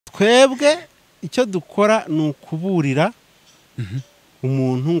twebwe icyo dukora ni ukuburira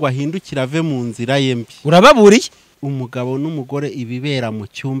umuntu ngo ahindukire ave mu nzira ye mbi. Urababuriye? Umugabo n'umugore ibibera mu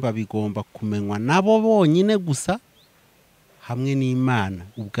cyumba bigomba kumenywa nabo bonyine gusa hamwe n'Imana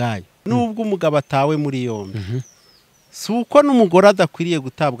ubwayo. Nubwo umugabo atawe muri yombi, si uko n'umugore adakwiriye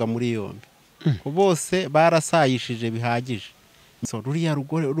gutabwa muri yombi. Bose barasayishije bihagije. So ruriya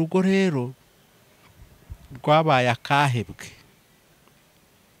rugo rero rwabaye akahebwe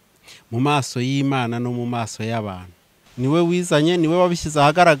mu maso y'Imana no mu maso y'abantu. Niwe wizanye, niwe wabishyize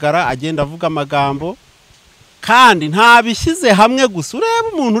ahagaragara, agenda avuga amagambo kandi ntabishyize hamwe gusa. Ureba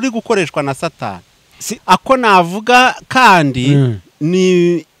umuntu uri gukoreshwa na Satani. Ako navuga kandi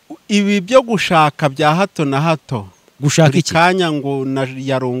ni ibi byo gushaka bya hato na hato. Gushaka iki? Kanya ngo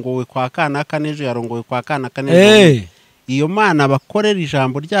yarongowe kwa kanaka nejo yarongowe kwa kanaka nejo. Iyo Mana bakorera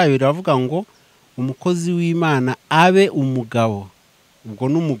ijambo ryayo riravuga ngo umukozi w'Imana abe umugabo, ubwo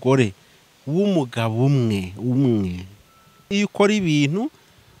n'umugore w'umugabo umwe. Iyo ukora ibintu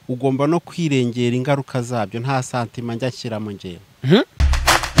ugomba no kwirengera ingaruka zabyo, nta santima njya nshyiramo njyewe.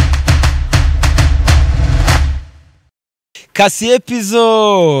 Kasi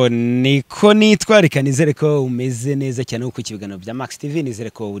epizo niko nitwa, reka nizere ko umeze neza cyane uko ikibiganiro bya Max TV, nizere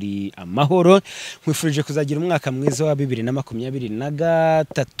ko uri amahoro. Nkwifurije kuzagira umwaka mwiza wa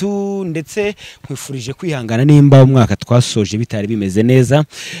 2023 ndetse nkwifurije kwihangana nimba umwaka twasoje bitari bimeze neza.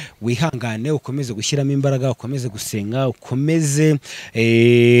 Wihangane, ukomeze gushyiramo imbaraga, ukomeze gusenga, ukomeze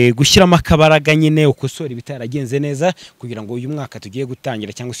gushyiramo akabaraga nyine, ukosora ibitaragenze neza kugira ngo uyu mwaka tugiye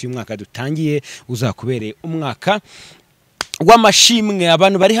gutangira cyangwa se uyu mwaka dutangiye uzakubere umwaka w'amashimwe.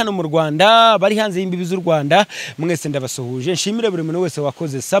 Abantu bari hano mu Rwanda, bari hanze y'imbibi z'u Rwanda, mwese ndabasuhuje. Nshimire buri muntu wese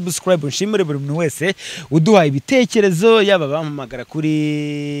wakoze subscribe, nshimire buri muntu wese uduha ibitekerezo, yaba bampamagara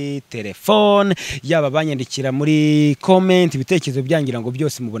kuri telefone, yaba banyandikira muri comment. Ibitekerezo byangira ngo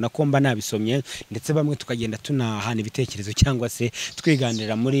byose mubona ko mba nabisomye, ndetse bamwe tukagenda tunahana ibitekerezo cyangwa se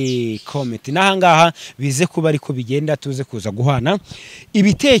twiganirira muri comment. Nahangaha bize kuba ariko bigenda, tuze kuza guhana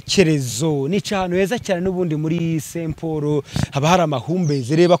ibitekerezo. Ni cyane heza cyane n'ubundi muri Saint Paul haba hari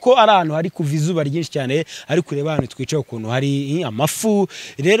amahumbezi. Reba ko ari ahantu hari kuva izuba ryinshi cyane, ari kureba ahantu twicaye ukuntu hari amafu.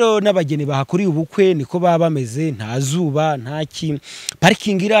 Rero n'abageni bahakuriye ubukwe niko baba bameze, nta zuba nta ki.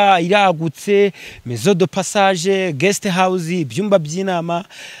 Parking iragutse, maison de passage, guest house, ibyumba by'inama,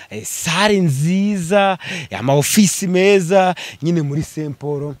 sare nziza, ama office meza nyine muri Saint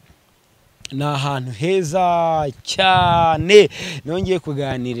Paul. Na ahantu heza cyane. Nongeye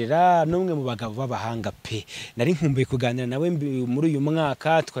kuganirira n'umwe mu bagabo b'abahanga pe. Nari nkumbuye kuganira nawe muri uyu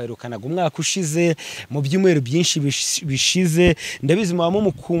mwaka, twaherukanaga umwaka ushize mu byumweru byinshi bishize. Ndabizi muba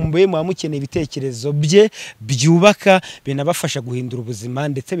mumukumbuye, muba mukeneye ibitekerezo bye byubaka, binabafasha guhindura ubuzima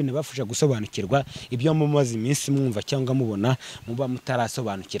ndetse binabafasha gusobanukirwa ibyo mumaze iminsi mwumva cyangwa mubona muba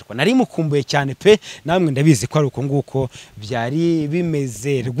mutarasobanukirwa. Nari mukumbuye cyane pe, namwe ndabizi ko ari uko nguko byari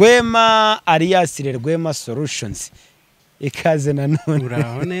bimeze. Rwema alias Rwema Solutions, ikaze nanone.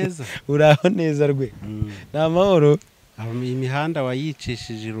 Uraho neza? Uraho neza rwe. Namahoro. Imihanda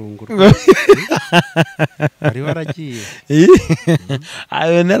wayicishije irungu. Ari waragiye?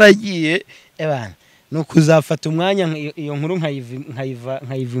 Ayo naragiye ebana. No kuzafata umwanya iyo nkuru nkayiva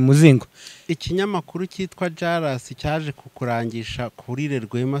muzingo. Ikinyamakuru cyitwa Jaras cyaje kukurangisha kuri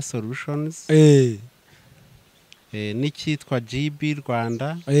Rwema Solutions. N'icyitwa GB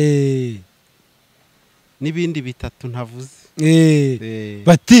Rwanda. N'ibindi bitatu ntavuze.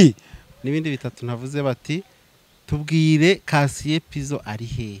 Bati n'ibindi bitatu ntavuze bati tubwire Kasi epizo ari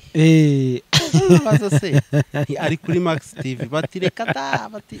hehe. Baza se ari kuri Max TV. Bati reka da,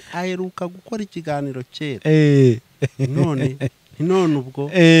 bati aheruka gukora ikiganiro kera. None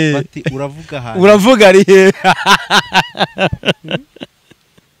ubwo bati uravuga hano. Uravuga ari hehe?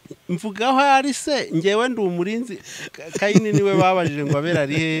 Mvugaho ari se ngewe ndi umurinzi. Kayini niwe babajije ngo abera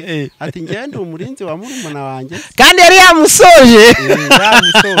ari he, ati ngewe ndi umurinzi wa murumuna wanjye kandi yari yamusoje.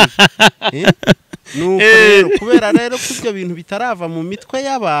 Nuko rero kubera rero ko ibyo bintu bitarava mu mitwe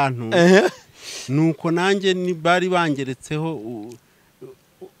y'abantu, nuko nanjye bari bangeretseho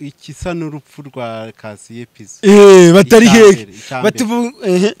ikisa n'urupfu rwa Kasi epizo. Batari hehe?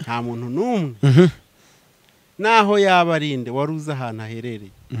 Nta muntu n'umwe naho yabarinde waruza ahantu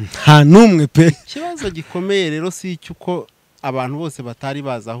aherereye. Nta numwe pe. Ikibazo gikomeye rero si cyuko abantu bose batari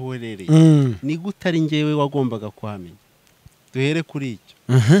baza aho uherereye. Ni gutari ngewe wagombaga kuhamenya. Duhere kuri icyo.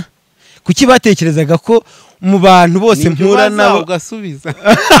 Kuki batekerezaga ko mu bantu bose mpura nabo ugasubiza?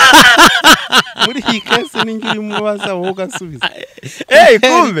 Muri iyi kese ni ngiri mubaza wowe ugasubiza.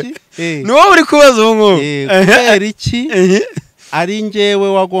 Kumbe ni wowe uri kubaza ubu ngubu. Kubera iki ari ngewe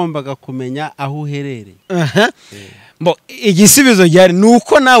wagombaga kumenya aho uherereye. mbo igisubizo cyari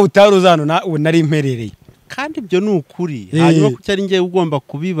nuko nawe utaruzano nari imperereye kandi ibyo ni ukuri hanyuma ko cyari ngiye ugomba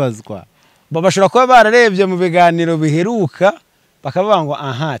kubibazwa bashobora kuba bararebye mu biganiro biheruka bakavuga ngo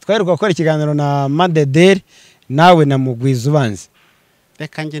aha twaheruka gukora ikiganiro na Madederi nawe na Mugwiza ubanze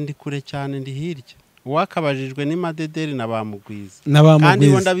reka nge ndi kure cyane ndi hirya uwakabajijwe ni Madederi na ba Mugwiza kandi kandi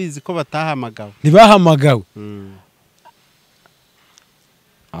bo ndabizi ko batahamagawe ntibahamagawe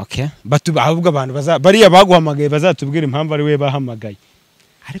okay ahubwo abantu bariya baguhamagaye bazatubwira impamvu ari we bahamagaye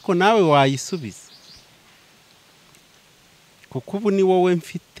ariko nawe wayisubiza kuko ubu ni wowe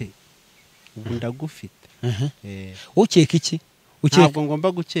mfite ubu ndagufite ukeka iki ntabwo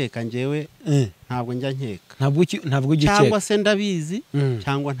ngomba gukeka njyewe ntabwo njya nkeka ntabwo ugikeka cyangwa se ndabizi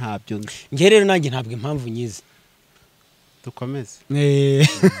cyangwa ntabyo nzi njye rero nanjye ntabwo impamvu nyizi dukomeze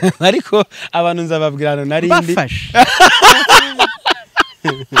ariko abantu nzababwirana narindi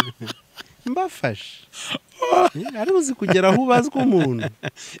mbafashe ari uzi kugera aho ubazwa umuntu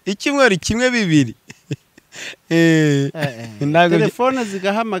icyumweru kimwe bibiri telefone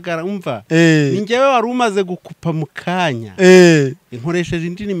zigahamagara umva ni njyewe wari umaze gukupa mu kanya inkoresheje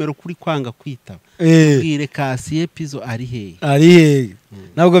indi nimero kuri kwanga kwitaba ubwire Kasiye Pizo ari hehe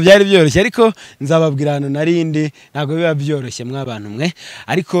ntabwo byari byoroshye ariko nzababwira hano narindi ntabwo biba byoroshye mw'abantu mwe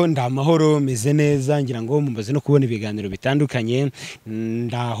ariko ndamahoro meze neza ngira ngo mumaze no kubona ibiganiro bitandukanye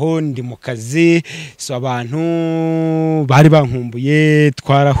ndaho ndi mu kazi so abantu bari bankumbuye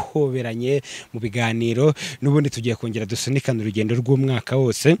twarahoberanye mu biganiro n'ubundi tugiye kongera dusunikana urugendo rw'umwaka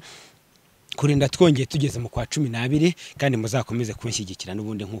wose kurinda twongeye tugeze mu kwa 12 kandi muzakomeze kunshyigikira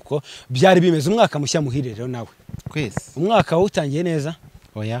n'ubundi nkuko byari bimeze umwaka mushya muhirero nawe kwese umwaka utangiye neza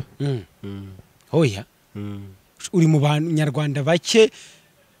oya oya uri mu banyarwanda bake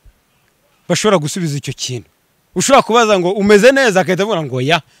bashobora gusubiza icyo kintu ushobora kubaza ngo umeze neza akahita avuga ngo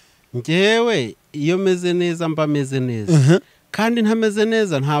oya njyewe iyo meze neza mba meze neza kandi ntameze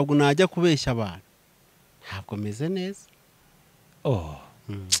neza ntabwo najya kubeshya abantu ntabwo meze neza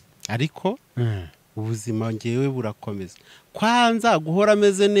ariko ubuzima ngewe burakomeza kwanza guhora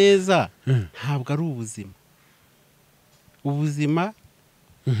ameze neza ntabwo ari ubuzima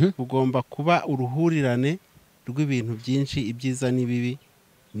bugomba kuba uruhurirane rw'ibintu byinshi ibyiza n'ibibi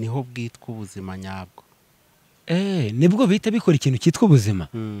niho bwitwa ubuzima nyabwo nibwo bita bikora ikintu cyitwa ubuzima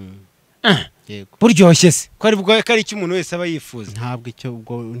yego buryoshye se ko ari icyo umuntu wese aba yifuza ntabwo icyo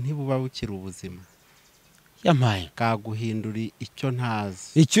ubwo ntibuba bukiri ubuzima yamaye kaguhindura icyo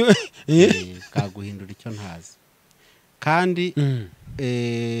ntazi kaguhindura icyo ntazi kandi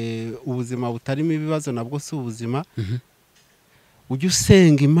ubuzima butarimo ibibazo nabwo si ubuzima ujye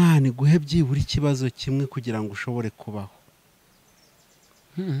usenga Imana iguhe byibura ikibazo kimwe kugira ngo ushobore kubaho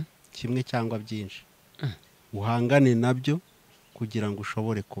kimwe cyangwa byinshi uhangane nabyo kugira ngo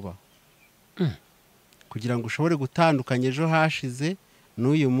ushobore kubaho kugira ngo ushobore gutandukanya ejo hashize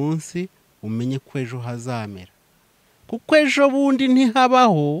n'uyu munsi umenye ko ejo hazamera kuko ejo bundi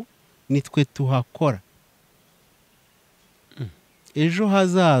ntihabaho nitwe tuhakora ejo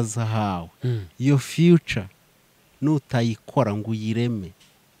hazaza hawe iyo future nutayikora ngo uyireme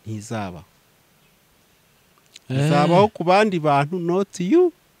ntizabaho izabaho ku bandi bantu not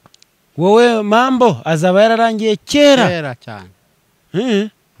you wowe mambo azaba yararangiye kera cyane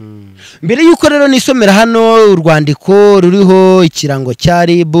mbere yuko rero nisomera hano urwandiko ruriho ikirango cya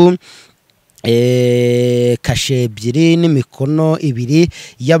ribu kashe ebyiri n'imikono ibiri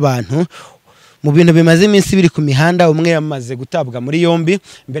y'abantu mu bintu bimaze iminsi biri ku mihanda umwe yamaze gutabwa muri yombi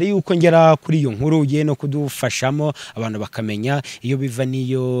mbere yuko ngera kuri iyo nkuru ugiye no kudufashamo abantu bakamenya iyo biva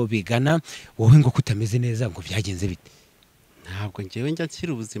n'iyo bigana wowe ngo kutameze neza ngo byagenze bite ntabwo ngewe njya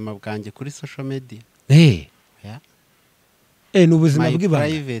nshyira ubuzima bwanjye kuri social media ni ubuzima bw'ibanga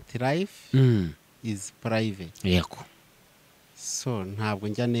private life is private yego so ntabwo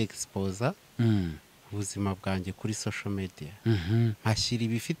njya n'exposa ubuzima bwanjye kuri social media hashyira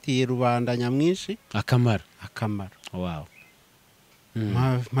ibifitiye rubanda nyamwinshi akamaro wow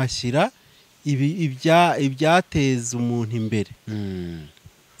mashyira ibyateza umuntu imbere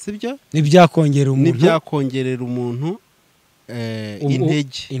sibyo nibyakongerera umuntu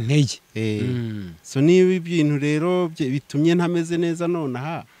intege so niba ibintu rero bitumye ntameze neza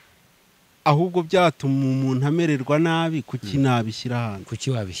nonaha ahubwo byatuma umuntu amererwa nabi kuki nabishyira hanze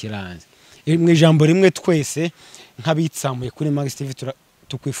kuki wabishyira hanze mu ijambo rimwe twese nk'abitsamuye kuri Max TV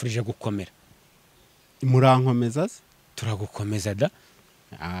tukwifurije gukomera murankomeza se turagukomeza da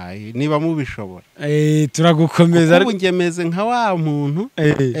niba mubishobora turagukomeza ubu ngemeze nka wa muntu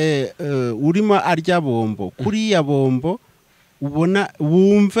urimo arya bombo kuriya bombo ubona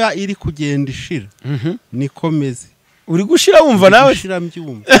wumva iri kugenda ishira nikomeze uri gushira wumva nawe gushira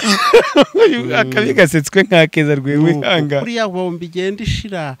mbyumva akabi gasetswe nk'akeza rwewihanga kuriya bombi igenda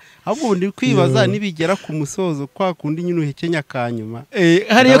ishira ahubwo ndi kwibaza nibigera ku musozo kwa kundi nyine uhekenya kanyuma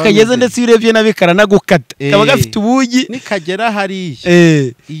hariyo kageze ndetse urebye nabikara nagukata kaba gafite ubugi nikagera hariya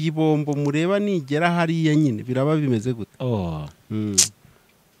iyi bombo mureba nigera hariya nyine biraba bimeze gute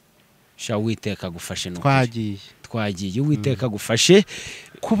sha witeka gufashe no twagiye witeka gufashe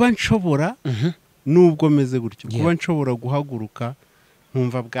kuba nshobora nubwo meze gutyo kuba nshobora guhaguruka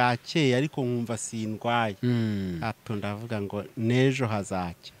nkumva bwakeye ariko nkumva sindwaye hato ndavuga ngo nejo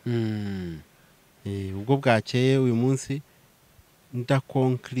hazacya ubwo bwakeye uyu munsi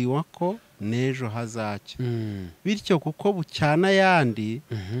ndakonkiriwa ko nejo hazacya bityo kuko bucyana yandi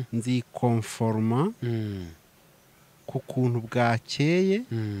nzikonforma ku kuntu bwakeye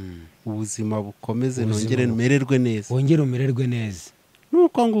ubuzima bukomeze nongere mererwe neza wongere umererwe neza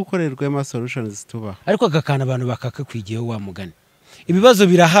nuko ngukorera Rwema solutions tuba ariko agakana abantu bakakakwigiyeho wa mugani ibibazo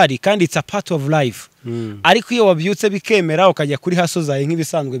birahari kandi it's a part of life ariko iyo wabyutse bikemera ukajya kuri hasozaye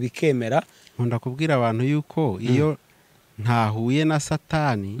nk'ibisanzwe bikemera nkunda kubwira abantu yuko iyo ntahuye na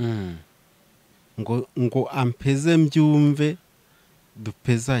satani ngo ampeze mbyumve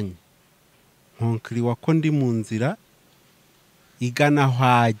dupezanye nkonkiriwa ko ndi mu nzira igana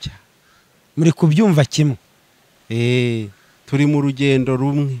hwajya muri kubyumva kimwe turi mu rugendo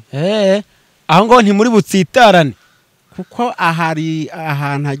rumwe aho ngo ntimuri butsitarane kuko ahari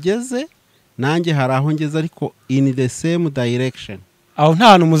ahantu ageze nanjye hari aho ngeze ariko in the same direction aho nta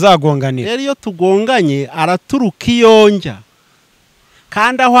hantu muzagonganira rero iyo tugonganye araturuka iyonjya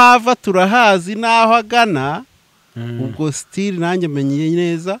kandi aho ava turahazi n'aho agana ubwo still nanjye menye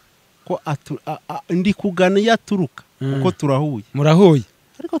neza ko ndi kugana iyo aturuka kuko turahuye murahuye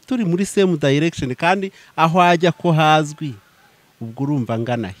ariko turi muri same direction kandi aho ajya ko hazwi ubwo urumva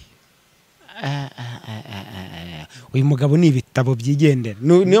nganahe uyu mugabo ni ibitabo byigendera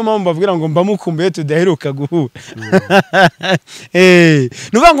niyo mpamvu bavugira ngo mba mukumbuye tudaheruka guhura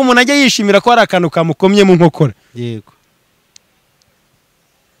nuvuga ngo umuntu ajya yishimira ko hari akantu kamukomye mu nkokora yego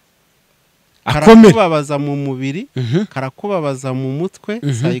karakubabaza mu mubiri karakubabaza mu mutwe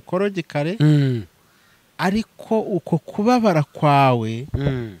psychologically ariko uko kubabara kwawe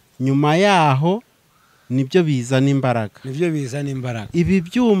nyuma yaho nibyo bizana imbaraga ibi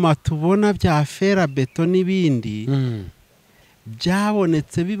byuma tubona bya fera beto n'ibindi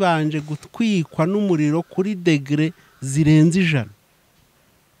byabonetse bibanje gutwikwa n'umuriro kuri degre zirenze 100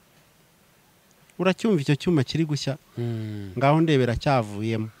 uracyumva icyo cyuma kiri gushya ngaho ndebera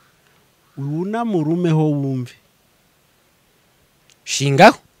cyavuyemo unamurumeho wumve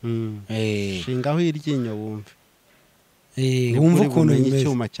shingaho shingaho iryinyo wumve wumva ukuntu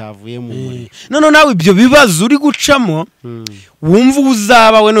icyuma cyavuye mu muri none nawe ibyo bibazo uri gucamo wumva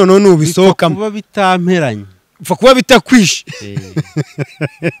uzaba we none nubisohokamo kuba bitamperanye upfa kuba bitakwishe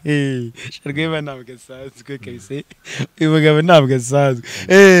Rwema ntabwo asanzwe kabise uyu mugabo ntabwo asanzwe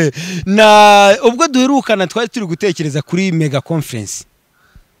na ubwo duherukana twari turi gutekereza kuri mega conference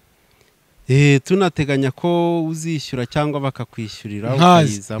tunateganya ko uzishyura cyangwa bakakwishyurira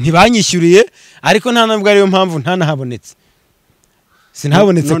ukayizamo ntibanyishyuriye ariko nta nabwo ariyo mpamvu ntanahabonetse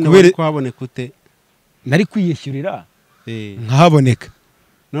sinahabonetse kubera ko haboneka ute nari kwiyishyurira nkahaboneka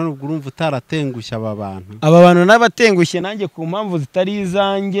none ubwo urumva utaratengushya aba bantu n'abatengushye nanjye ku mpamvu zitari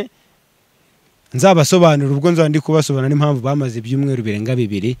izanjye nzabasobanura ubwo nzandi kubasobanura n'impamvu bamaze ibyumweru birenga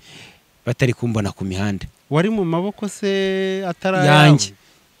 2 batari kumbona ku mihanda wari mu maboko se atarayanjye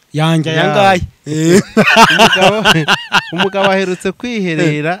yangaye umugabo aherutse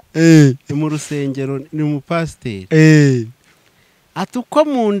kwiherera mu rusengero ni umupasiteri ati uko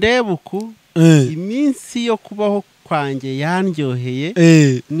mu ndebuku iminsi yo kubaho kwanjye yandyoheye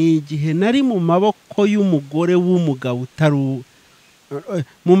ni igihe nari mu maboko y'umugore w'umugabo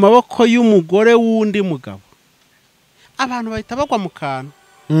mu maboko y'umugore w'undi mugabo abantu bahita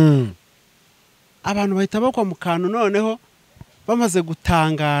bagwa mu kantu noneho bamaze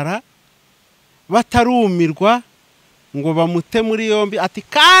gutangara batarumirwa ngo bamute muri yombi ati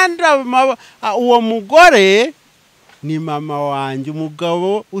kandi uwo mugore ni mama wanjye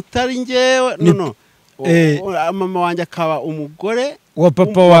umugabo utari njyewe mama wanjye akaba umugore wa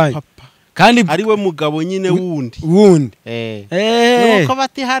papa wanjye kandi ari we mugabo nyine wundi nuko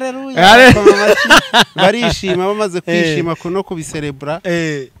bati haleluya barishima bamaze kwishima no kubiserebura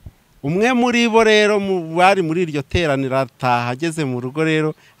umwe muri bo rero bari muri iryo teraniro ataha ageze mu rugo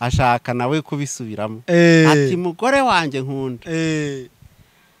rero ashaka nawe kubisubiramo ati mugore wanjye nkunda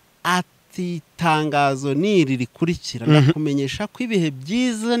ati tangazo niri rikurikira ndakumenyesha ko ibihe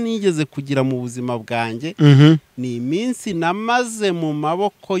byiza nigeze kugira mu buzima bwanjye ni iminsi namaze mu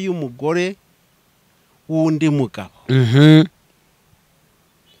maboko y'umugore w'undi mugabo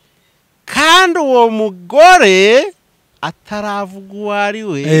kandi uwo mugore ataravuga uwo ari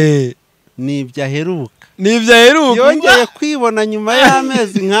we n'ibyo aheruka yongeye kwibona nyuma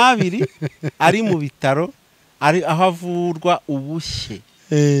y'amezi nk'abiri ari mu bitaro ari aho avurwa ubushye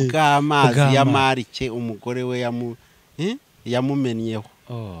bw'amazi ya marike umugore we yamumennyeho.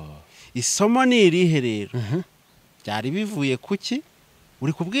 Isomo ni irihe rero? Byari bivuye kuki?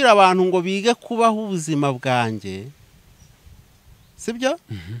 Uri kubwira abantu ngo bige kubaho ubuzima bwanjye, sibyo?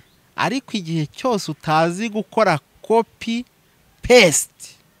 Ariko igihe cyose utazi gukora copy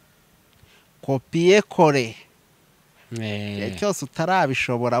paste, copier coller, igihe cyose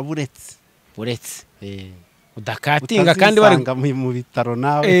utarabishobora buretse udakatinga kandi bari mu bitaro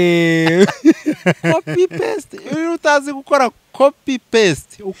nawe copy paste. Utazi gukora copy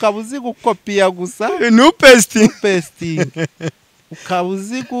paste ukaba uzi gukopiya gusa no pasting ukaba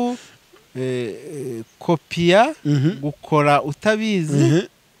uzi kopiya gukora utabizi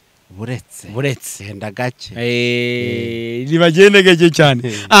buretse henda gake ribagende gake cyane.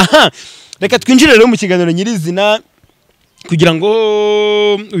 Aha, reka twinjire rero mu kiganiro nyirizina kugira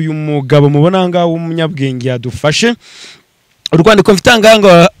ngo uyu mugabo mubona ngaho w'umunyabwenge yadufashe. Urwandiko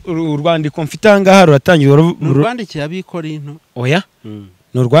mfite ahangaha ruratangiye. Urwandikiye abikorinto? Oya,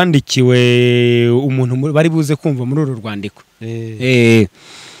 ni urwandikiwe umuntu bari buze kumva muri uru rwandiko.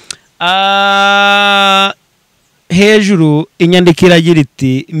 Hejuru inyandiko iragira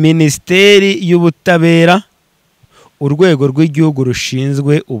iti Minisiteri y'Ubutabera, urwego rw'igihugu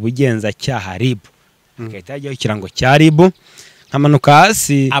rushinzwe ubugenzacyaha RIB. Gahita hajyaho ikirango cya RIB, nkamanuka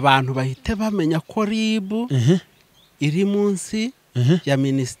hasi abantu bahite bamenya ko RIB iri munsi ya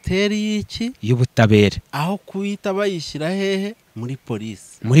Minisiteri y'iki y'Ubutabera, aho kuhita bayishyira hehe muri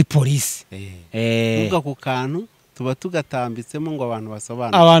polisi. Uvuga ku kantu tuba tugatambitsemo ngo abantu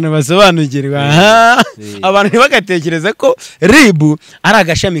basobanukirwe. Abantu ntibagatekereza ko RIB ari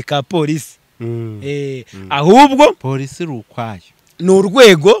agashami ka polisi, ahubwo polisi iri ukwayo, ni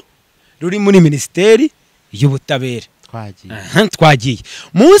urwego ruri muri Minisiteri y'Ubutabera. Twagiye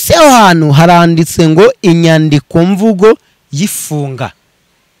munsi y'aho hantu haranditse ngo inyandiko mvugo y'ifunga,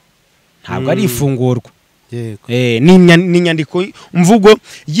 ntabwo ari ifungurwa, ni inyandiko mvugo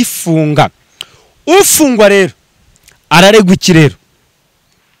y'ifunga. Ufungwa rero araregwa iki rero?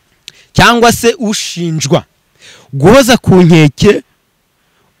 Cyangwa se ushinjwa guhoza ku nkeke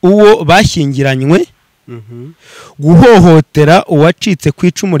uwo bashyingiranywe, guhohotera uwacitse ku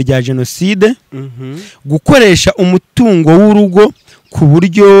icumu rya jenoside, gukoresha umutungo w'urugo ku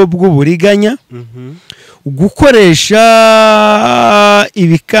buryo bw'uburiganya, gukoresha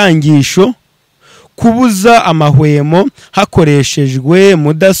ibikangisho, kubuza amahwemo hakoreshejwe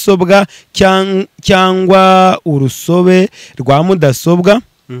mudasobwa cyangwa urusobe rwa mudasobwa,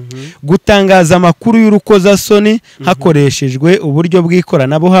 gutangaza amakuru y'urukozasoni hakoreshejwe uburyo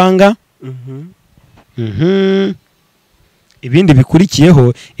bw'ikoranabuhanga. Ibindi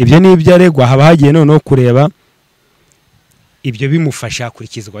bikurikiyeho ibyo ni ibyo aregwa. Haba hagiye noneho kureba ibyo bimufasha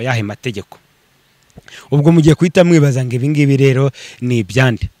kurikizwa yahe mategeko. Ubwo mugiye kwita mwibaza ngo ibingibi rero ni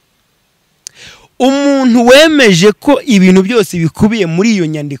ibyande. Umuntu wemeje ko ibintu byose bikubiye muri iyo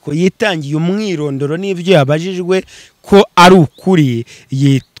nyandiko yitangiye umwirondoro n'ibyo yabajijwe ko ari ukuri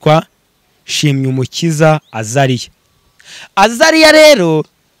yitwa Shimyumukiza Azariya rero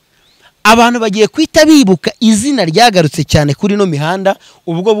abantu bagiye kwita bibuka izina ryagarutse cyane kuri no mihanda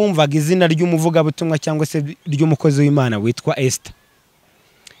ubwo bumvaga izina ry'umuvugabutumwa cyangwa se ry'umukozi w'Imana witwa Esther.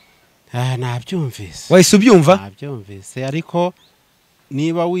 Nabyumvise. Wahise ubyumva? Nabyumvise, ariko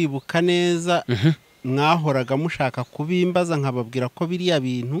niba wibuka neza mwahoraga mushaka kubimbaza nkababwira ko biriya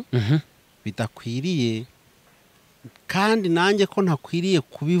bintu bidakwiriye, kandi nanjye ko ntakwiriye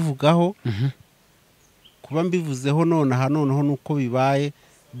kubivugaho, kuba mbivuzeho noneho nuko bibaye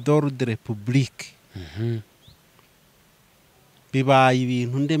d'ordre republique, bibaye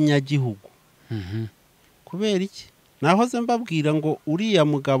ibintu ndemyagihugu. Kubera iki? Nahoze mbabwira ngo uriya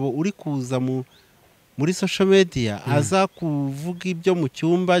mugabo uri kuza muri social media aza kuvuga ibyo mu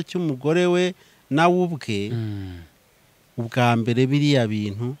cyumba cy'umugore we nawe ubwe, ubwa mbere biriya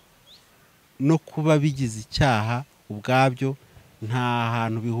bintu no kuba bigize icyaha ubwabyo nta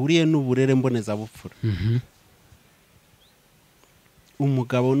hantu bihuriye n'uburere mbonezabupfura.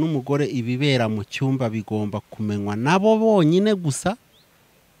 Umugabo n'umugore ibibera mu cyumba bigomba kumenywa nabo bonyine gusa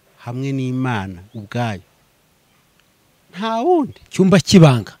hamwe n'Imana ubwayo, nta wundi. Cyumba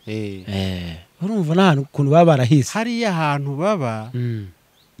kibanga. Urumva n'ahantu ukuntu baba barahise. Hariya ahantu baba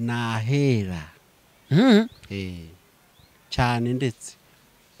nahera cyane, ndetse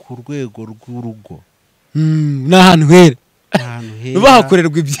ku rwego rw'urugo n'ahantu hera. ahantu heza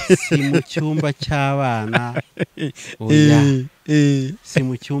bahakorerwa ibye si mu cyumba cy'abana oya si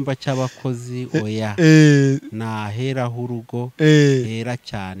mu cyumba cy'abakozi oya ni ahera h'urugo hera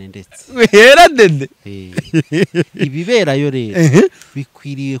cyane ndetse hera dede ibiberayo rero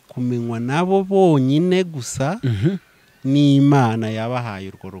bikwiriye kumenywa nabo bonyine gusa n'Imana yabahaye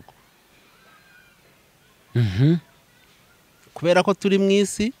urwo rugo kubera ko turi mu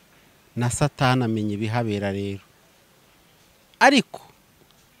isi na Satani amenya ibihabera rero ariko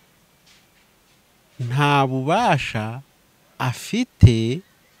nta bubasha afite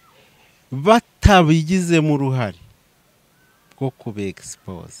batabigizemo uruhare bwo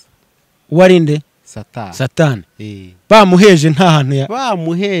kubexpose warinde Satani bamuheje nta hantu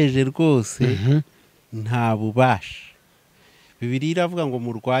bamuheje rwose nta bubasha Bibiliya iravuga ngo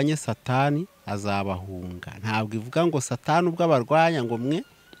murwanye Satani azabahunga ntabwo ivuga ngo Satani ubwo abarwanya ngo mwe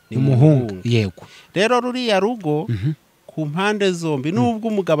ni muhungu yego rero ruriya rugo ku mpande zombi nubwo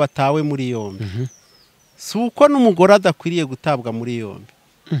umugabo atawe muri yombi si uko n'umugore adakwiriye gutabwa muri yombi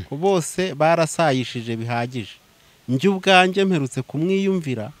bose barasayishije bihagije njye ubwanjye mperutse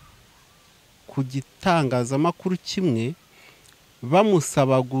kumwiyumvira ku gitangazamakuru kimwe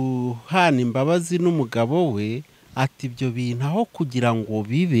bamusaba guhana imbabazi n'umugabo we ati ibyo bintu aho kugira ngo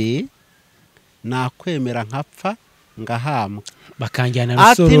bibe nakwemera nkapfa ngahambwa bakanjyana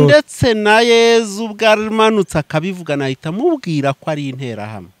rusoro ati ndetse na Yezu bwaramanutse akabivuga nahita mubwira ko ari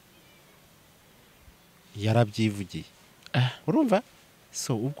interahamwe yarabyivugiye urumva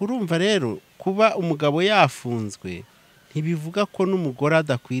so ubwo urumva rero kuba umugabo yafunzwe ntibivuga ko n'umugore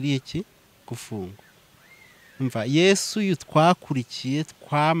adakwiriye iki gufungwa umva Yesu uyu twakurikiye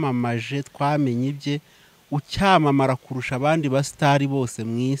twamamaje twamenye ibye ucyamamara kurusha abandi basitari bose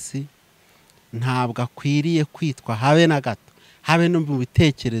mu isi ntabwo akwiriye kwitwa habe na gato habe no mu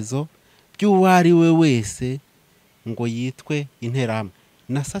bitekerezo by'uwo ari we wese ngo yitwe interahamwe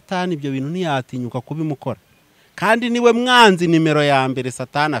na Satani ibyo bintu ntiyatinyuka kubimukora kandi niwe mwanzi nimero ya mbere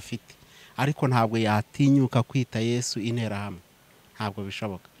Satani afite ariko ntabwo yatinyuka kwita Yesu interahamwe ntabwo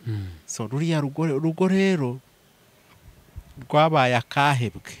bishoboka so ruriya rugo rero rwabaye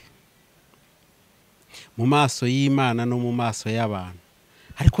akahebwe mu maso y'Imana no mu maso y'abantu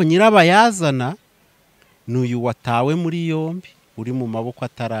ariko nyirabayazana n'uyu watawe muri yombi uri mu maboko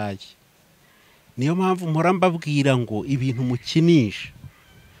ataraye niyo mpamvu mpora mbabwira ngo ibintu mukinisha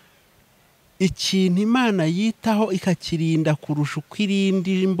ikintu Imana yitaho ikakirinda kurusha uko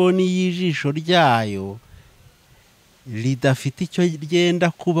irindi imboni y'ijisho ryayo ridafite icyo ryenda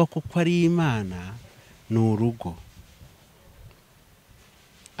kuba kuko ari Imana ni urugo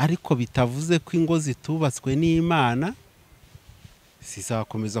ariko bitavuze ko ingo zitubatswe n'Imana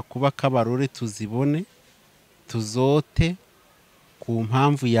zizakomeza kuba kabarore tuzibone tuzote ku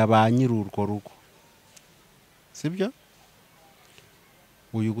mpamvu ya ba nyir'urwo rugo sibyo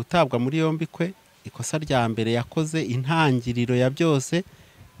uyu gutabwa muri yombi kwe ikosa rya mbere yakoze intangiriro ya byose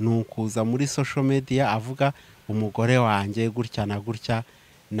ni ukuza muri social media avuga umugore wanjye gutya na gutya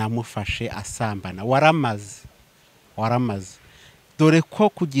namufashe asambana waramaze dore ko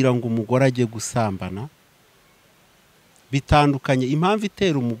kugira ngo umugore ajye gusambana bitandukanye impamvu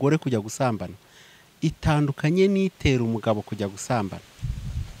itera umugore kujya gusambana itandukanye n'itera umugabo kujya gusambana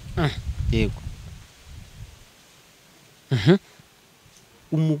yego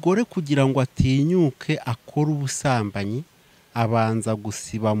umugore kugira ngo atinyuke akore ubusambanyi abanza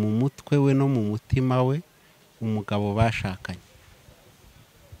gusiba mu mutwe we no mu mutima we umugabo bashakanye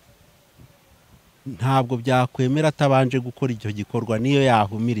ntabwo byakwemera atabanje gukora icyo gikorwa niyo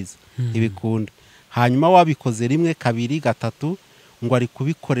yahumiriza ibikunda hanyuma wabikoze rimwe kabiri gatatu ngo ari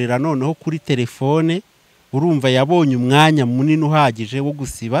kubikorera noneho kuri telefone urumva yabonye umwanya munini uhagije wo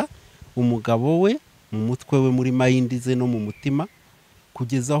gusiba umugabo we mu mutwe we muri mayindi ze no mu mutima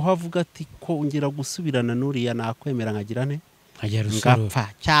kugeza aho avuga ati ko ngera gusubirana n'uriya nakwemera nkagira nte ngapfa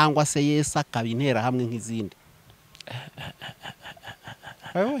cyangwa se Yesu akaba interahamwe nk'izindi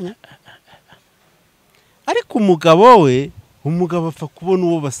ariko umugabo apfa kubona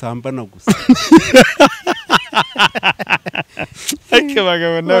uwo basambana gusa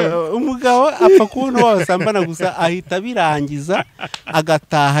umugabo apfa kubona uwo basambana gusa ahita birangiza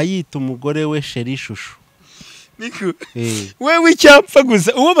agataha yita umugore we sheri shushu wewe icyapfa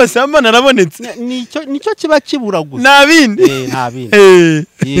gusa uwo basambana arabonetse nicyo kiba kibura gusa nta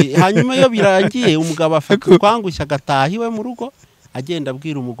bindi hanyuma iyo birangiye umugabo afata ukwangushya agataha iwe mu rugo agenda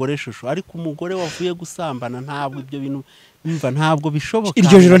abwira umugore shushu ariko umugore wavuye gusambana ntabwo ibyo bintu ntabwo bishoboka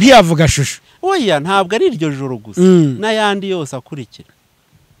iryo joro ntiyavuga shushu oya ntabwo ari iryo joro gusa n'ayandi yose akurikira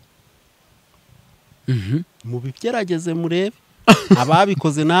mu bigerageze murebe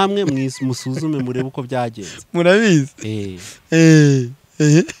ababikoze namwe musuzume murebe uko byagenze murabizi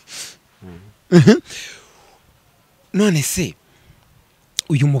none se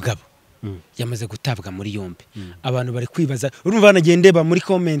uyu mugabo yamaze gutabwa muri yombi abantu bari kwibaza urumva banagendeba muri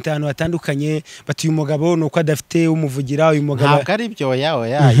comment ahantu hatandukanye bati uyu mugabo nuko adafite umuvugira uyu mugabo ntabwo ari byo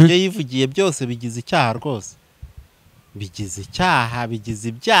oya ibyo yivugiye byose bigize icyaha rwose bigize icyaha bigize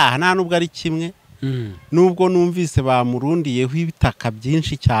ibyaha nta nubwo ari kimwe nubwo numvise bamurundiyeho ibitaka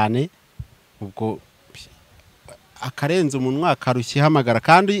byinshi cyane ubwo akarenza umunwa akarushya hamagara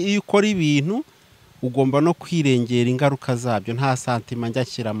kandi iyo ukora ibintu ugomba no kwirengera ingaruka zabyo nta santima njya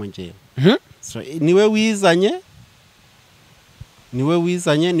ashyiramo ngewe niwe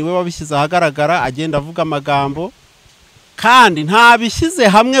wizanye niwe wabishyize ahagaragara agenda avuga amagambo kandi ntabishyize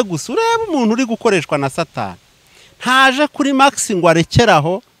hamwe gusa ureba umuntu uri gukoreshwa na satani ntaje kuri Max ngo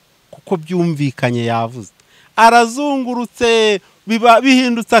arekeraho kuko byumvikanye yavuze arazungurutse biba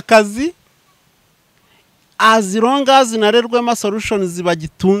bihindutse akazi azirongazi na Rwema solutions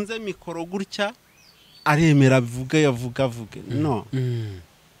zibagitunze mikoro gutya aremera bivuge yavuge no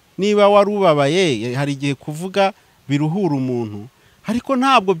niba warubabaye hari igihe kuvuga biruhura umuntu ariko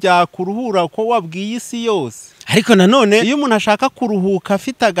ntabwo byakuruhura ko wabwiye isi yose ariko nanone iyo umuntu ashaka kuruhuka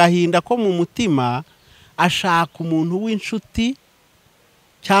afite agahinda ko mu mutima ashaka umuntu w'inshuti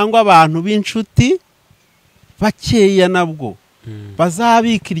cyangwa abantu b'inshuti bakeya nabwo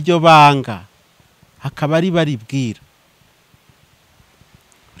bazabika iryo banga akaba ari baribwira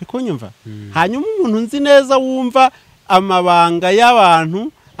ariko nyumva hanyuma umuntu nzi neza wumva amabanga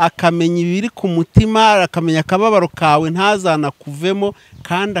y'abantu akamenya ibiri ku mutima akamenya akababaro kawe ntazana kuvemo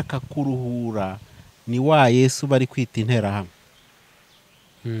kandi akakuruhura ni wa Yesu bari kwita interahamwe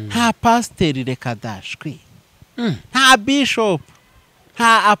nta pasiteri reka dashwi nta bishop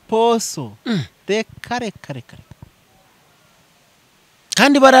nta aposo reka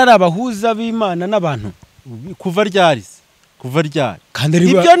kandi barara abahuza b'Imana n'abantu kuva ryari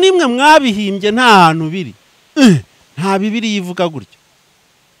ibyo nimwe mwabihimbye nta hantu biri nta bibiri yivuga gutyo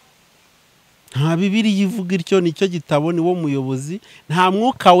nta bibiri yivuga ityo nicyo gitabo ni wo muyobozi nta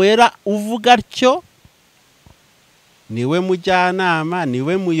mwuka wera uvuga atyo niwe mujyanama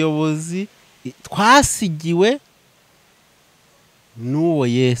niwe muyobozi twasigiwe n'uwo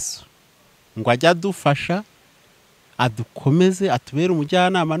Yesu ngo ajya adufasha adukomeze atubere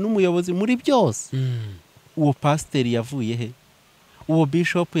umujyanama n'umuyobozi muri byose uwo pasiteri yavuye he uwo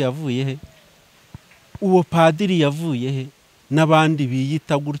bishop yavuye he uwo padiri yavuye he n'abandi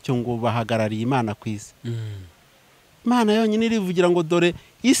biyita gutyo ngo bahagarariye Imana ku isi Imana yonyine irivugira ngo dore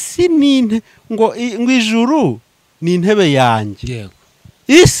isi ngo ijuru ni intebe yanjye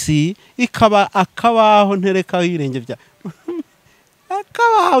isi ikaba akabaho nterekaho ibirenge bya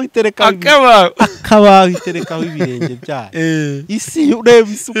akabaho iterekaho ibirenge byayo isi ureba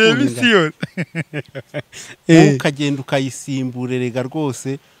isi ukuntu ukagenda ukayisimbura rega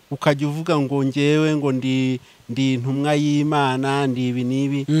rwose ukajya uvuga ngo ngewe ngo ndi intumwa y'Imana ndi ibi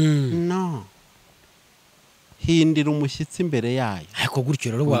n'ibi no hindira umushyitsi imbere yayo ariko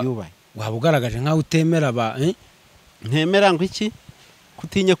gutyo rero waba ugaragaje nkaho utemera ntemera ngo iki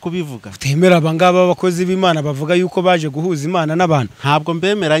kutinye kubivuga utemera abangaba abakozi b'Imana bavuga yuko baje guhuza Imana n'abantu ntabwo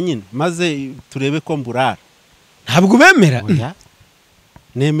mbemera nyine maze turebe ko mburara ntabwo bemera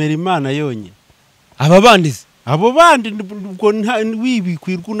nemera Imana yonyine abo bandi ubwo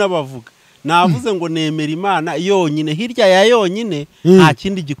wibikwirwa unabavuga navuze ngo nemera Imana yonyine hirya ya yonyine nta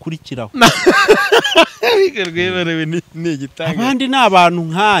kindi gikurikiraho abandi ni abantu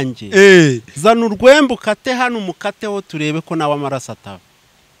nkanjye zana urwembe ukate hano umukateho turebe ko nawe amaraso ataba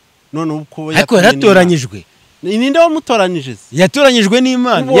none uko ariko yaratoranyijwe ninde wamutoranije yatoranyijwe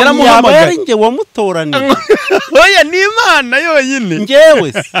n'Imana yaramuhamagaye ari njye wamutoranije oya ni Imana yonyine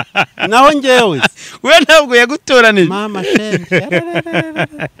njyewe naho njyewe we ntabwo yagutoranije mama shenge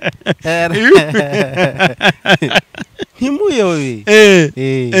ntimuyobe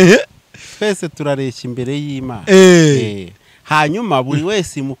twese turareshya imbere y'Imana hanyuma buri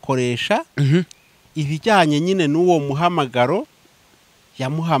wese imukoresha ibijyanye nyine n'uwo muhamagaro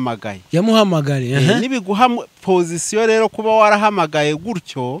yamuhamagaye nibiguha pozisiyo rero kuba warahamagaye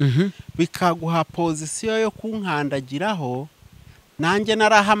gutyo bikaguha pozisiyo yo kunkandagiraho nanjye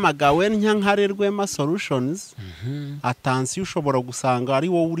narahamagawe nka Rwema solutions atansiyo ushobora gusanga ari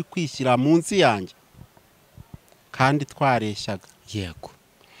wowe uri kwishyira munsi yanjye kandi twareshyaga yego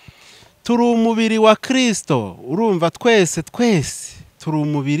turi umubiri wa Kristo urumva twese turi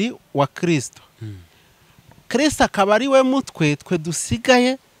umubiri wa Kristo Kristo akaba ari we mutwe twe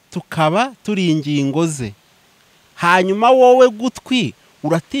dusigaye tukaba turi ingingo ze hanyuma wowe gutwi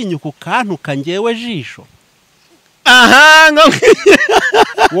uratinyuka ukantuka ngewe jisho aha ngo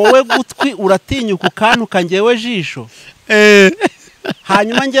wowe gutwi uratinyuka ukantuka njyewe jisho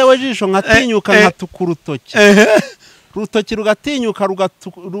hanyuma njyewe jisho nkatinyuka nkatuka urutoki urutoki rugatinyuka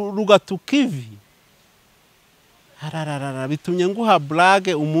rugatuka ivi harararara bitumye nguha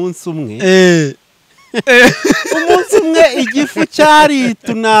blage umunsi umwe umunsi umwe igifu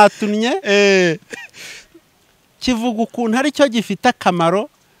cyaritunatunye kivuga ukuntu ari cyo gifite akamaro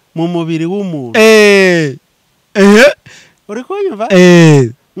mu mubiri w'umuntu uri kunyumva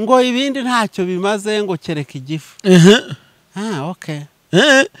ngo ibindi ntacyo bimaze ngo kereka igifu okay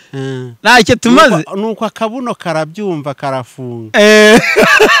ntacyo tumaze nuko akabuno karabyumva karafunga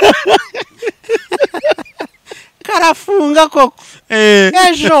karafunga koko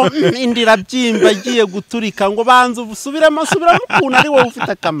ejo indira byimba igiye guturika ngo banze usubiramo ukuntu ari wowe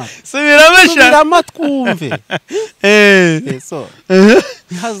ufite akamaro subiramo twumve so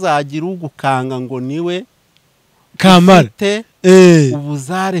ntihazagira ugukanga ngo niwe kamara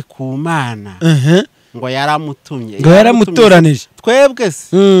ubuzare ku Mana ngo yaramutumye ngo yaramutoranije twebwe se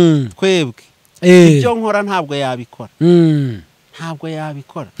twebwe ibyo nkora ntabwo yabikora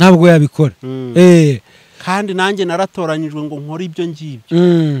kandi nanjye naratoranyijwe ngo nkore ibyo ngibyo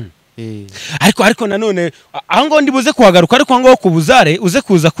ariko nanone aho ngo ndibuze kuhagaruka ariko ngo kubuzare uze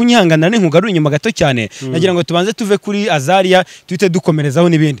kuza kunyihangana n'inkugarura inyuma gato cyane nagira ngo tubanze tuve kuri Azaria tuhite dukomerezaho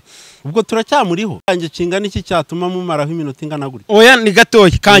n'ibindi ubwo turacyamuriho yanjye kingana iki cyatuma mumaraho iminota ingana gutya oya ni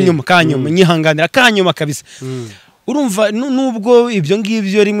gatoya kanyuma nyihanganira kanyuma kabisa urumva nubwo ibyo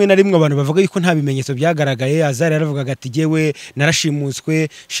ngibyo rimwe na rimwe abantu bavuga yuko nta bimenyetso byagaragaye Azaria yaravugaga ati jewe narashimuswe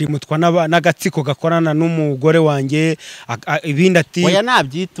shimutwa n'agatsiko gakorana n'umugore wanjye ibindi ati oya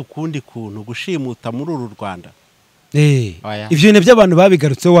nabyita ukundi kuntu gushimuta muri uru Rwanda ibyo bintu by'abantu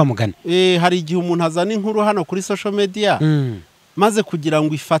babigarutseho wamugana hari igihe umuntu azana inkuru hano kuri social media maze kugira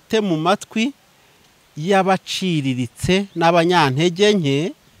ngo ifate mu matwi y'abaciriritse n'abanyantege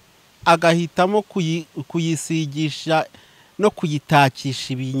nke agahitamo kuyisigisha no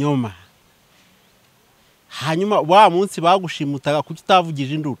kuyitakisha ibinyoma hanyuma wa munsi bagushimutaga kuki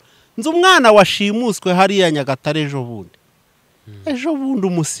utavugije induru nzi umwana washimuswe hariya Nyagatare ejo bundi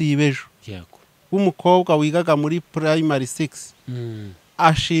umusibe ejo w'umukobwa wigaga muri primary 6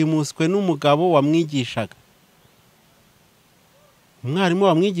 ashimuswe n'umugabo wamwigishaga umwarimu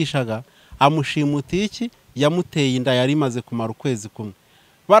wamwigishaga amushimutiye iki yamuteye inda yari imaze kumara ukwezi kumwe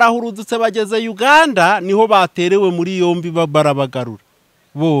barahurudutse bageze Uganda niho baterewe muri yombi barabagarura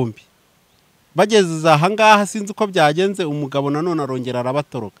bombi bageze aha ngaha sinzi uko byagenze umugabo nanone arongera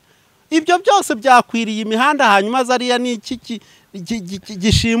arabatoroka ibyo byose byakwiriye imihanda hanyuma Azaria ni iki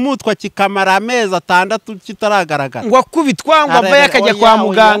gishimutwa kikamara amezi 6 kitaragaragara ngo akubitwa ngo avaye akajya kwa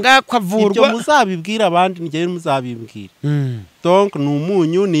muganga kwavurwa ibyo muzabibwira abandi ngiye muzabibwira donc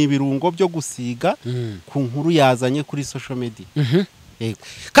numunyu ni ibirungo byo gusiga ku nkuru yazanye kuri social media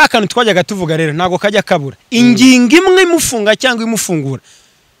kakantu twajyaga tuvuga rero ntago kajya kabura ingingo imwe imufunga cyangwa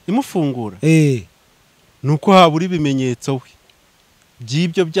imufungura nuko habura ibimenyetso we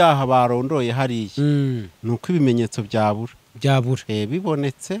by'ibyo byaha barondoye hariya nuko ibimenyetso byabura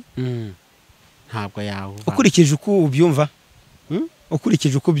bibonetse ntabwo yawe ukurikije uko ubyumva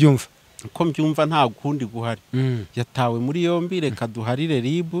uko mbyumva nta kundi guhari yatawe muri yombi reka duharire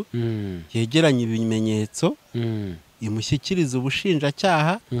ribu yegeranye ibimenyetso imushyikiriza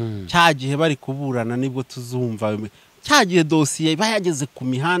ubushinjacyaha cyagihe bari kuburana nibwo tuzumva cyagihe Dossie bayageze ku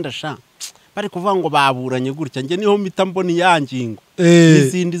mihanda bari kuvuga ngo baburanye gutya nge niho mpita mbona iyangingo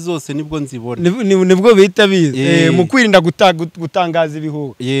n'izindi zose nibwo nzibona nibwo bihita biza mu kwirinda gutangaza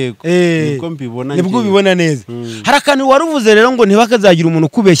ibihuha yego nibwo mbibona nibwo ubibona neza hari akantu waruvuze rero ngo ntibakazagira umuntu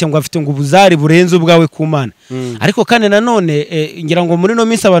ukubeshya ngo afite ngo ubuzari burenze ubwawe ku Mana ariko kandi nanone ngira ngo muri no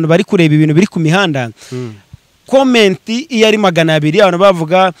minsi abantu bari kureba ibintu biri ku mihanda komenti iyo ari 200 abantu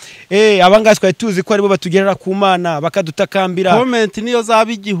bavuga abangasi twari tuzi ko aribo batugerera ku Mana bakadutakambira komenti niyo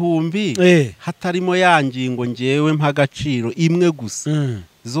zaba 1000 hatarimo yangingo ngewe mpagaciro imwe gusa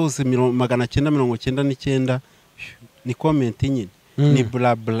zose 999 ni komenti nyine ni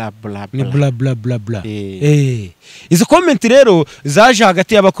bla bla bla ni bla bla bla bla izo komenti rero zaje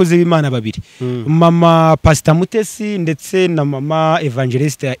hagati y'abakozi b'Imana babiri mama Pastor Mutesi ndetse na mama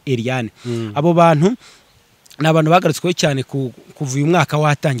Evangeliste Eliane abo bantu n'abantu bagarutsweho cyane kuva uyu mwaka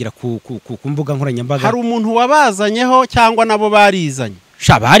watangira ku mbuga nkoranyambaga hari umuntu wabazanyeho cyangwa nabo barizanye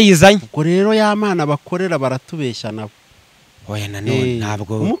barizanye ubwo rero y'Imana bakorera baratubeshya nabo oya nanone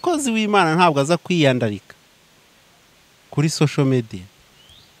ntabwo umukozi w'Imana ntabwo aza kwiyandarika kuri social media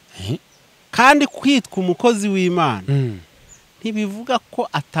kandi kwitwa umukozi w'Imana ntibivuga ko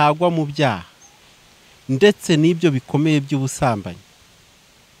atagwa mu byaha ndetse n'ibyo bikomeye by'ubusambanyi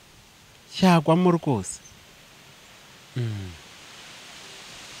cyagwamo rwose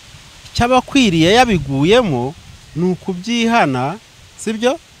cy'abakwiriye yabiguyemo ni ukubyihana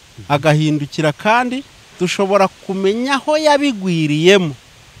sibyo agahindukira kandi dushobora kumenya aho yabigwiriyemo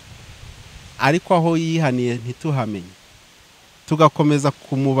ariko aho yihaniye ntituhamenye tugakomeza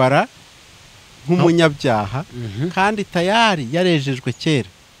kumubara nk'umunyabyaha kandi tayari yarejejwe kera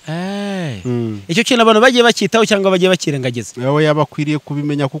icyo kintu abantu bagiye bakitaho cyangwa bagiye bakirengagiza yawe yabakwiriye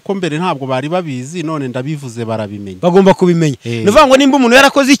kubimenya kuko mbere ntabwo bari babizi none ndabivuze barabimenya bagomba kubimenya nuvuga ngo nimba umuntu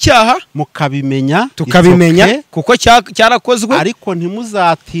yarakoze icyaha mukabimenya tukabimenya kuko cyarakozwe ariko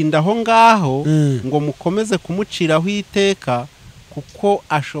ntimuzatinda aho ngaho ngo mukomeze kumuciraho iteka kuko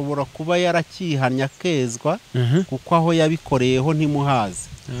ashobora kuba yarakihanya kezwa kuko aho yabikoreyeho ntimuhazi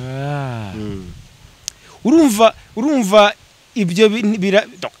urumva ibyo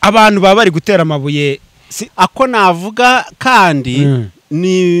abantu baba bari gutera amabuye ako navuga kandi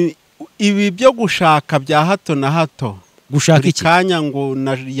ni ibi byo gushaka bya hato na hato gushaka iki kanya ngo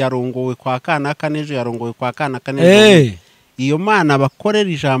yarongowe kwa kanaka nejo yarongowe kwa kanaka nejo iyo mana bakorera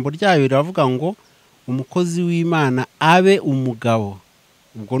ijambo ryayo riravuga ngo umukozi w'Imana abe umugabo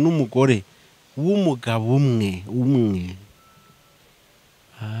ubwo n'umugore w'umugabo umwe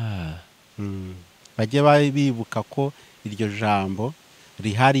bajye bibuka ko iryo jambo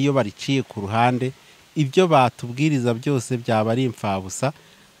rihari iyo bariciye ku ruhande ibyo batubwiriza byose byaba ari imfabusa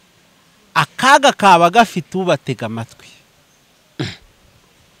akaga kaba gafite ubatega amatwi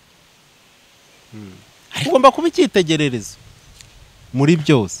ugomba kuba icyitegererezo muri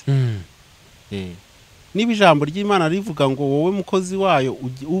byose niba ijambo ry'Imana rivuga ngo wowe mukozi wayo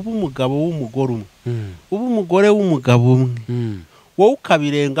uba umugabo w'umugore umwe uba umugore w'umugabo umwe wowe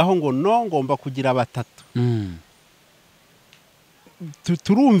ukabirengaho ngo no ngomba kugira batatu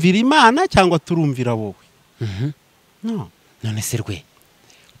turumvira Imana cyangwa turumvira wowe none se rwe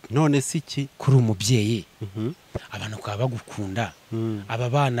none si iki kuri umubyeyi abantu ukaba bagukunda aba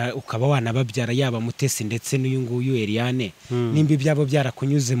bana ukaba wanababyara yaba Mutesi ndetse n'uyu nguyu Eliane nimba ibyabo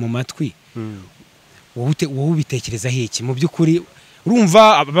byarakunyuze mu matwi wowe ubitekerezaho iki mu by'ukuri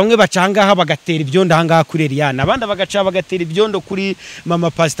urumva bamwe bacangaha bagatera ibyondo ahangaha kuri Eliane abandi bagaca bagatera ibyondo kuri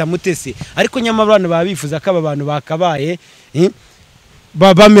mama Pastor Mutesi ariko nyamara abantu baba bifuza ko aba bantu bakabaye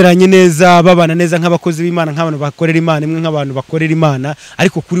bameranye neza babana neza nk'abakozi b'Imana nk'abantu bakorera Imana imwe nk'abantu bakorera Imana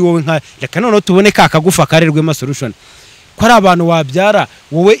ariko kuri wowe reka none tubone kagufa karerwema solution ko ari abantu wabyara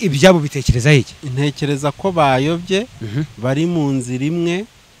wowe ibyabo bitekerezaho iki intekereza ko bayobye bari mu nzira imwe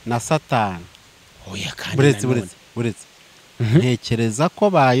na Satani oya kandi buretse ntekereza ko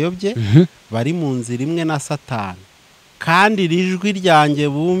bayobye bari mu nzira imwe na Satani kandi rijwi ryanjye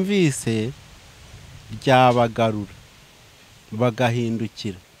bumvise ryabagarura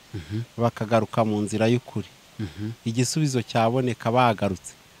bagahindukira bakagaruka mu nzira y'ukuri igisubizo cyaboneka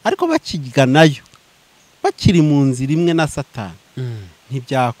bagarutse ariko bakiganayo bakiri mu nzira imwe na Satani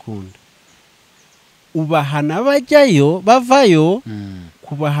ntibyakunda ubahana bajyayo bavayo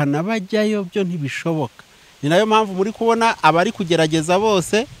kubahana bajyayo byo ntibishoboka ni nayo mpamvu muri kubona abari kugerageza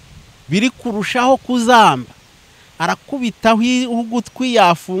bose biri kurushaho kuzamba arakubitaho ugutwi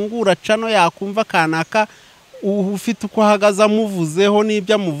yafungura cano yakumva kanaka ufite uko ahagaze amuvuzeho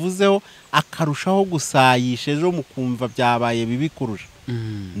n'ibyo amuvuzeho akarushaho gusayisha ejo mukumva byabaye bibi kurusha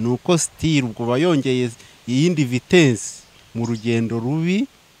nuko style ubwo bayongeye iyindi vitesse mu rugendo rubi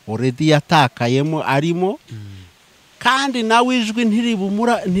already yatakayemo arimo kandi nawe ijwi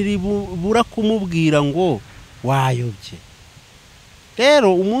ntiribura kumubwira ngo wayobye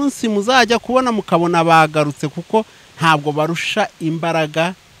rero umunsi muzajya kubona mukabona bagarutse kuko ntabwo barusha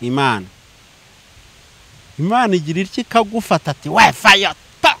imbaraga Imana igira iki kagufata ati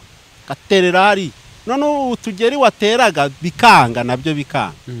wefayota gaterera hari none utugeri wateraga bikanga nabyo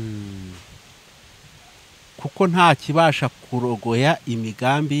bikanga kuko nta kibasha kurogoya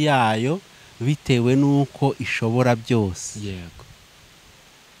imigambi yayo bitewe nuko ishobora byose yego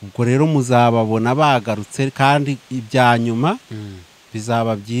ubwo rero muzababona bagarutse kandi ibyanyuma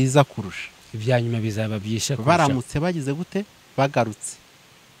bizaba byiza kurusha ibyanyuma bizaba byisha kurusha baramutse bagize gute bagarutse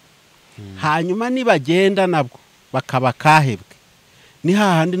hanyuma nibagenda nabwo bakaba kahebwe ni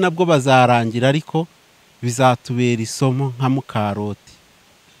hahandi nabwo bazarangira ariko bizatubera isomo nka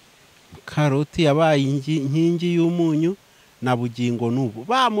Mukaroti yabaye inkingi y'umunyu na bugingo n'ubu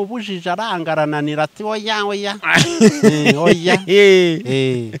bamubujije arangarananira ati oya oya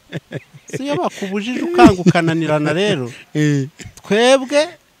siyo bakubujije ukanga ukananirana rero twebwe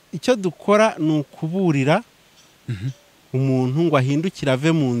icyo dukora ni ukuburira umuntu ngo ahindukire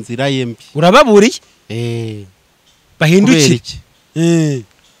ave mu nzira ye mbi urababuriye bahindukire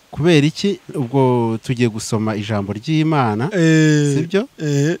kubera iki ubwo tugiye gusoma ijambo ry'Imana sibyo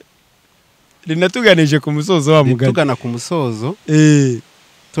rinatuganije ku musozo wa mugani. Tugana ku musozo.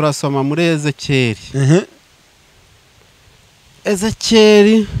 Turasoma muri Ezekiyeli.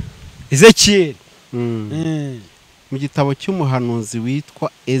 Ezekiyeli. Mu gitabo cy'umuhanuzi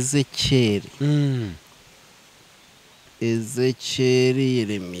witwa Ezekiyeli. Ezekiyeli,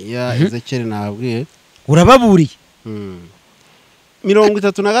 Yeremiya, Ezekiyeli nabwiye. Urababuriye.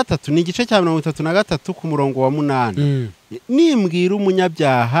 33 ni igice cya 33 ku murongo wa 8. Nimbwira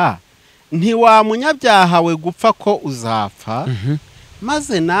umunyabyaha ntiwa munyabyaha we gupfa ko uzapfa,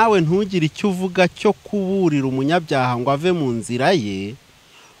 maze nawe ntugire icyo uvuga cyo kuburira umunyabyaha ngo ave mu nzira ye,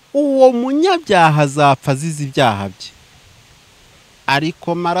 uwo munyabyaha azapfa azize ibyaha bye,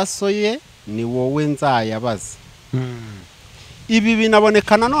 ariko maraso ye ni wowe nzayabaza. Ibi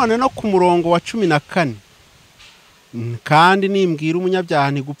binaboneka nanone no ku murongo wa 14. Kandi nimbwira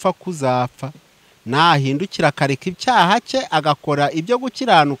umunyabyaha ntigupfa kuzapfa, nahindukira akareka ibyaha cye agakora ibyo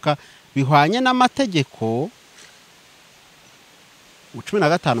gukiranuka bihwanye n'amategeko.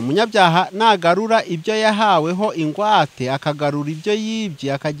 15 umunyabyaha nagarura ibyo yahaweho ingwate, akagarura ibyo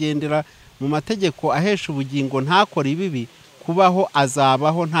yibye, akagendera mu mategeko ahesha ubugingo, ntakore ibibi, kubaho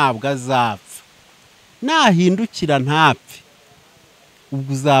azabaho ntabwo azapfa. Nahindukira ntapfe,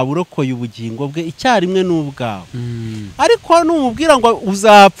 ubwo uzaba urokoye ubugingo bwe icyarimwe n'ubwawe. Ariko numubwira ngo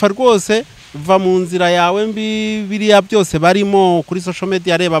uzapfa rwose, va mu nzira yawe mbi, biriya byose barimo kuri social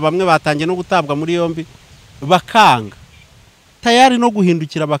media, reba bamwe batangiye no gutabwa muri yombi, bakanga tayari no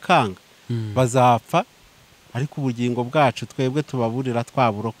guhindukira, bakanga, bazapfa, ariko ubugingo bwacu twebwe tubaburira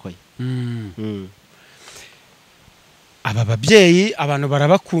twaburokoye. Aba babyeyi abantu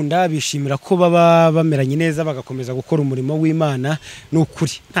barabakunda, bishimira ko baba bameranye neza, bagakomeza gukora umurimo w'Imana.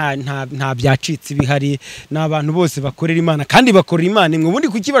 N'ukuri nta byacitse bihari, n'abantu bose bakorera Imana kandi bakorera Imana imwe. Ubundi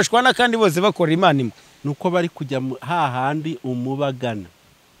kukibashwana kandi bose bakorera Imana imwe, nuko bari kujya hahandi umubagana.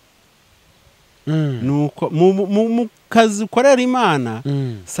 Nuko mu kazi ukorera Imana,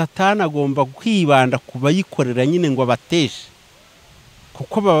 Satani agomba kwibanda ku bayikorera nyine ngo abateshe,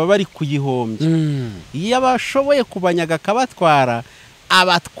 kuko baba bari kuyihombya. Iyo abashoboye kubanyaga akabatwara,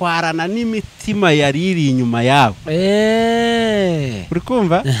 abatwarana n'imitima yariri inyuma yabo. Uri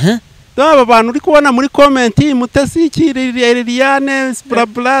kumva? Aba bantu uri kubona muri komenti, Mutesi, Eliane,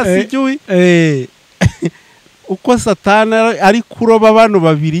 Sijui, uko Satani ari kuroba abantu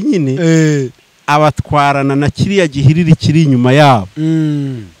babiri nyine, abatwarana na kiriya gihiriri kiri inyuma yabo,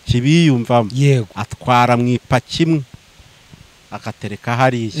 kibiyumvamo. Atwara mu ipaki imwe akatereka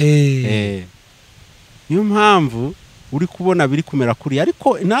hariya. Niyo mpamvu uri kubona biri kumera kuri.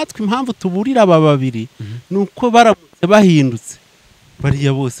 Ariko natwe impamvu tuburira aba babiri nuko baramutse bahindutse,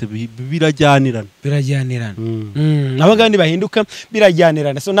 bariya bose birajyanirana. Abagandi bahinduka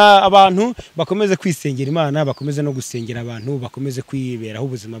birajyanirana. So na abantu bakomeze kwisengera Imana, bakomeze no gusengera abantu, bakomeze kwiberaho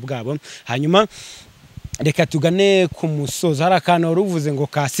ubuzima bwabo. Hanyuma reka tugane ku musozo. Hari akantu uruvuze ngo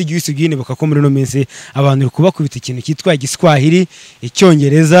kasigiyusigine bakako muri no minsi abantu kubakubita ikintu cyitwa igiswahili,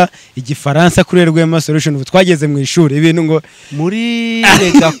 icyongereza, igifaransa kuri Rwema solution. Twageze mu ishuri ibintu ngo muri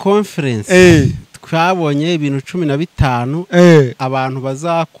mega conference twabonye ibintu 15 abantu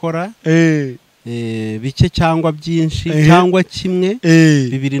bazakora bike cyangwa byinshi cyangwa kimwe.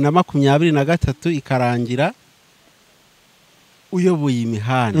 2023 ikarangira uyoboye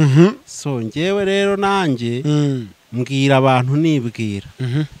imihanda. So ngewe rero nanjye mbwira abantu, nibwira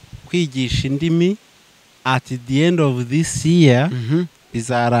kwigisha indimi at the end of this year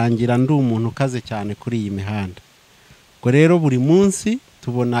bizarangira ndi umuntu ukaze cyane kuri iyi mihanda. Ngo rero buri munsi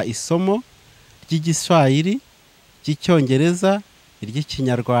tubona isomo ry'igiswahili, ry'icyongereza,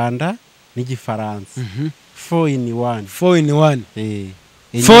 iry'ikinyarwanda n'igifaransa. 4 in 1. 4 in 1.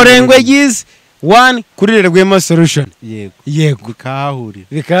 4 languages, 1 kuri Rwema solution. Yego bikahurira.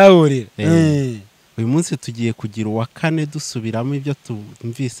 Uyu munsi tugiye kugira uwa 4 dusubiramo ibyo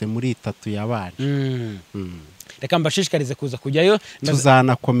tumvise muri 3 yabaje. Reka mbashishikarize kuza kujyayo,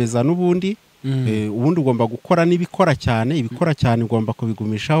 tuzanakomeza n'ubundi. Ubundi ugomba gukora n'ibikora cyane, ibikora cyane ugomba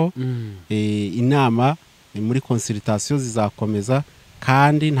kubigumishaho. Inama muri consultation zizakomeza,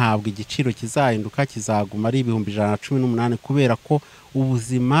 kandi ntabwo igiciro kizahinduka, kizaguma ari 118 kubera ko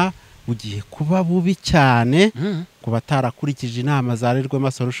ubuzima bugiye kuba bubi cyane ku batarakurikije inama za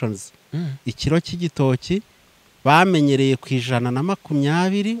Rwema solutions. Ikiro cy'igitoki bamenyereye ku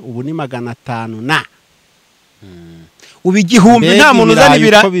 120, ubu ni 500 na ubu igihumbi. Nta muntu uzana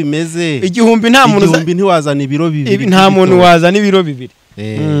ibira igihumbi, nta muntu igihumbi ntiwazana ibiro bibiri, nta muntu wazana ibiro bibiri.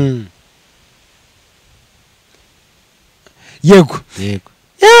 Yego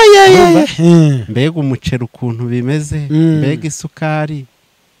mbega umuceri ukuntu bimeze, mbega isukari,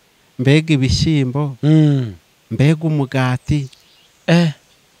 mbega ibishyimbo, mbega umugati,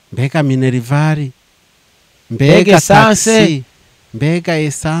 mbega minervari, Mbega mbega essence. taxi, mbega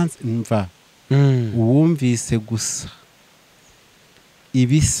essence. Mva uwumvise gusa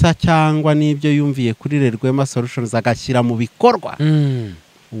ibisa cyangwa n'ibyo yumviye kuri Rwema Solutions agashyira mu bikorwa,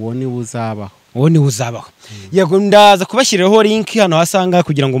 uwo ni uzabaho. uwo ni uzabaho. Yego, ndaza kubashyiriraho link hano hasanga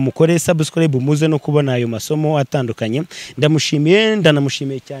kugira ngo mukore subscribe muze no kubona ayo masomo atandukanye. Ndamushimiye,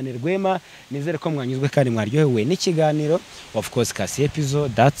 ndanamushimiye cyane Rwema, nizere ko mwanyuzwe kandi mwaryohewe n'ikiganiro. Of course kasi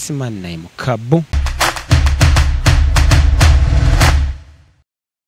episode that's my name Kabo.